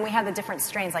balance. And then we have the different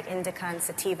strains like indica and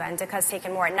sativa. Indica is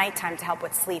taken more at nighttime to help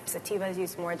with sleep. Sativa is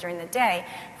used more during the day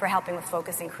for helping with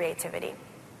focus and creativity.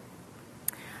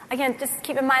 Again, just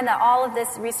keep in mind that all of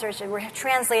this research, we're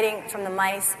translating from the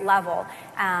mice level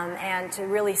and to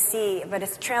really see, but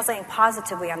it's translating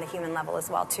positively on the human level as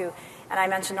well too. And I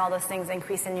mentioned all those things: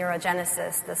 increase in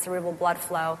neurogenesis, the cerebral blood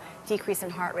flow, decrease in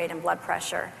heart rate and blood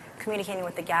pressure, communicating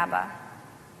with the GABA.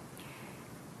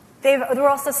 They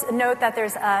also note that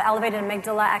there's elevated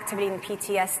amygdala activity in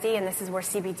PTSD, and this is where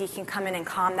CBD can come in and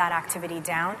calm that activity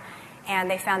down.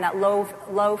 And they found that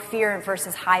low fear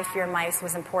versus high fear mice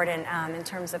was important in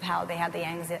terms of how they had the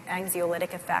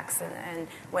anxiolytic effects and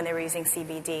when they were using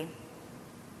CBD.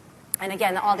 And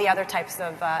again, all the other types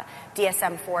of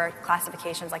DSM-4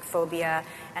 classifications like phobia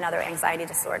and other anxiety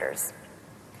disorders.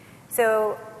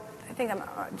 So I think I'm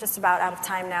just about out of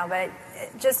time now, but I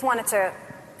just wanted to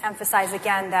emphasize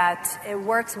again that it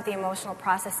works with the emotional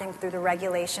processing through the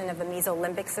regulation of the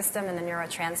mesolimbic system and the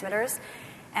neurotransmitters.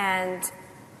 And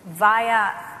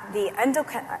via the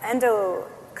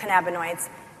endocannabinoids,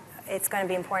 it's going to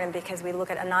be important because we look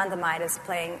at anandamide as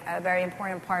playing a very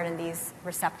important part in these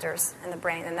receptors in the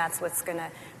brain, and that's what's going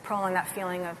to prolong that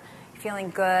feeling of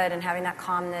feeling good and having that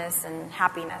calmness and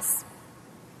happiness.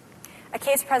 A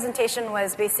case presentation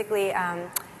was basically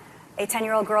a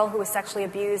 10-year-old girl who was sexually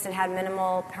abused and had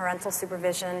minimal parental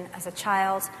supervision as a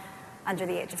child under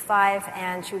the age of 5,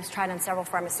 and she was tried on several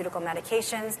pharmaceutical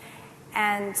medications,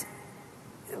 and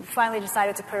finally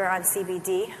decided to put her on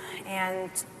CBD,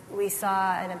 and we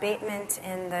saw an abatement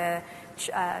in the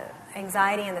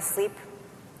anxiety and the sleep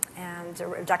and a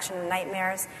reduction in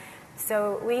nightmares.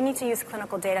 So we need to use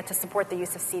clinical data to support the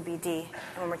use of CBD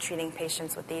when we're treating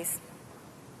patients with these.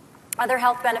 Other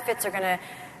health benefits are going to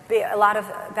be a lot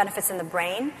of benefits in the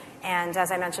brain, and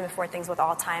as I mentioned before, things with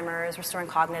Alzheimer's, restoring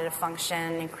cognitive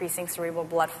function, increasing cerebral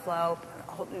blood flow,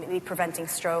 maybe preventing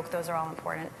stroke. Those are all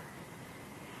important.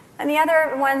 And the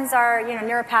other ones are,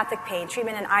 neuropathic pain,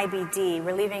 treatment in IBD,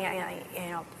 relieving,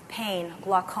 pain,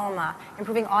 glaucoma,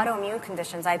 improving autoimmune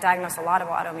conditions. I diagnosed a lot of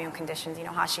autoimmune conditions,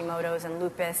 Hashimoto's and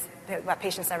lupus, that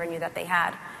patients never knew that they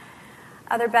had.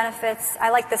 Other benefits, I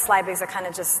like this slide because it kind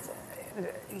of just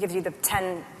gives you the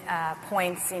 10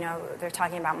 points. They're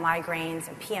talking about migraines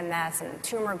and PMS and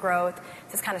tumor growth.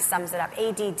 This kind of sums it up.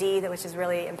 ADD, which is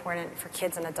really important for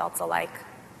kids and adults alike.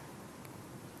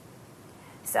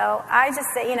 So I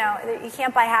just say, you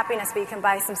can't buy happiness, but you can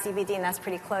buy some CBD, and that's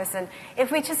pretty close. And if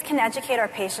we just can educate our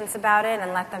patients about it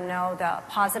and let them know the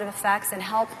positive effects and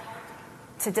help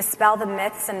to dispel the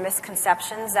myths and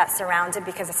misconceptions that surround it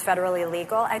because it's federally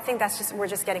legal, I think we're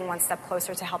just getting one step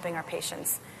closer to helping our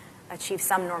patients achieve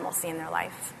some normalcy in their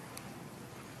life.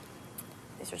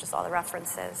 These are just all the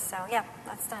references. So yeah,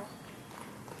 that's done.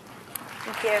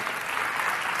 Thank you.